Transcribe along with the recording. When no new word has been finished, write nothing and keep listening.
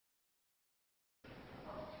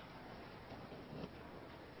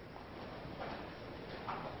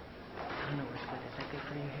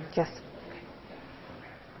Yes.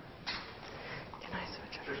 Can I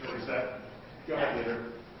switch over? Go ahead,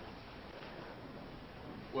 Leader.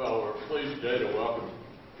 Well, we're pleased today to welcome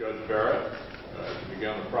Judge Barrett to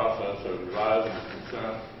begin the process of advising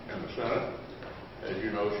consent in the Senate. As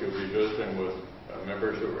you know, she'll be visiting with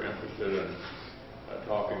members who are interested in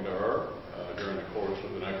talking to her during the course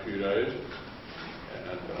of the next few days.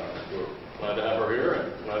 And we're glad to have her here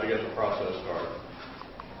and glad to get the process started.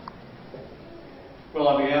 Well,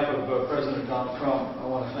 on behalf of President Donald Trump, I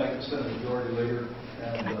want to thank the Senate Majority Leader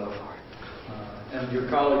and your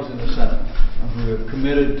colleagues in the Senate who have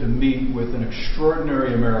committed to meet with an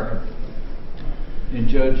extraordinary American in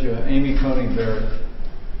Judge Amy Coney Barrett.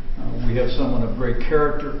 We have someone of great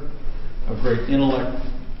character, of great intellect,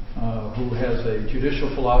 who has a judicial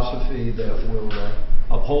philosophy that will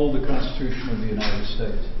uphold the Constitution of the United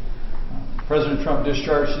States. President Trump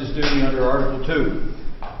discharged his duty under Article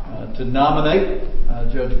 2 to nominate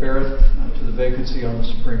Judge Barrett to the vacancy on the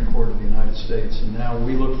Supreme Court of the United States. And now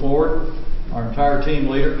we look forward, our entire team,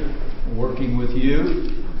 Leader, working with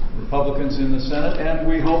you, Republicans in the Senate, and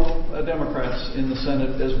we hope Democrats in the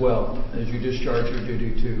Senate as well, as you discharge your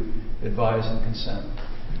duty to advise and consent.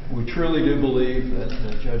 We truly do believe that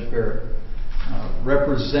Judge Barrett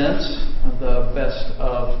represents the best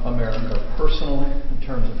of America personally in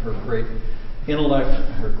terms of her great intellect,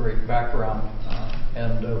 her great background,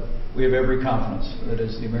 and we have every confidence that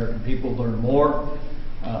as the American people learn more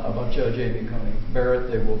about Judge Amy Coney Barrett,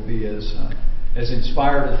 they will be as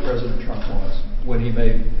inspired as President Trump was when he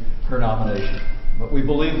made her nomination. But we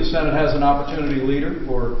believe the Senate has an opportunity, Leader,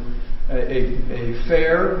 for a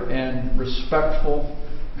fair and respectful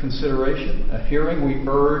consideration, a hearing. We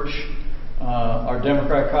urge our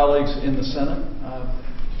Democrat colleagues in the Senate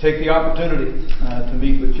to take the opportunity to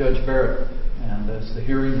meet with Judge Barrett, and as the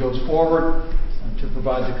hearing goes forward, to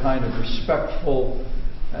provide the kind of respectful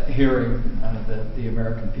hearing that the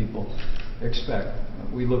American people expect.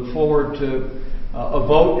 We look forward to a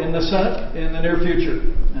vote in the Senate in the near future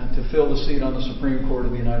to fill the seat on the Supreme Court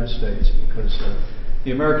of the United States, because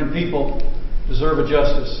the American people deserve a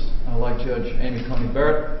justice like Judge Amy Coney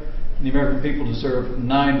Barrett. The American people deserve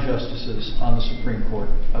 9 justices on the Supreme Court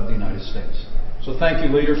of the United States. So thank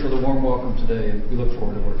you, Leader, for the warm welcome today, and we look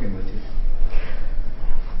forward to working with you.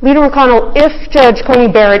 Leader McConnell, if Judge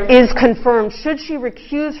Coney Barrett is confirmed, should she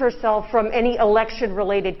recuse herself from any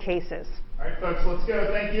election-related cases? All right, folks, let's go.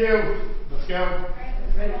 Thank you. Let's go.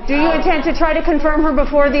 Do you intend to try to confirm her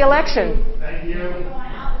before the election? Thank you.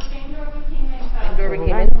 Same door we came in. Same door we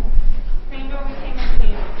came in. Same door we came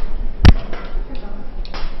in.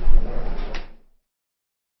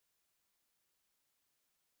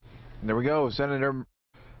 There we go. Senator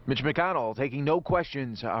Mitch McConnell taking no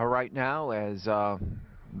questions right now as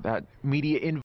that media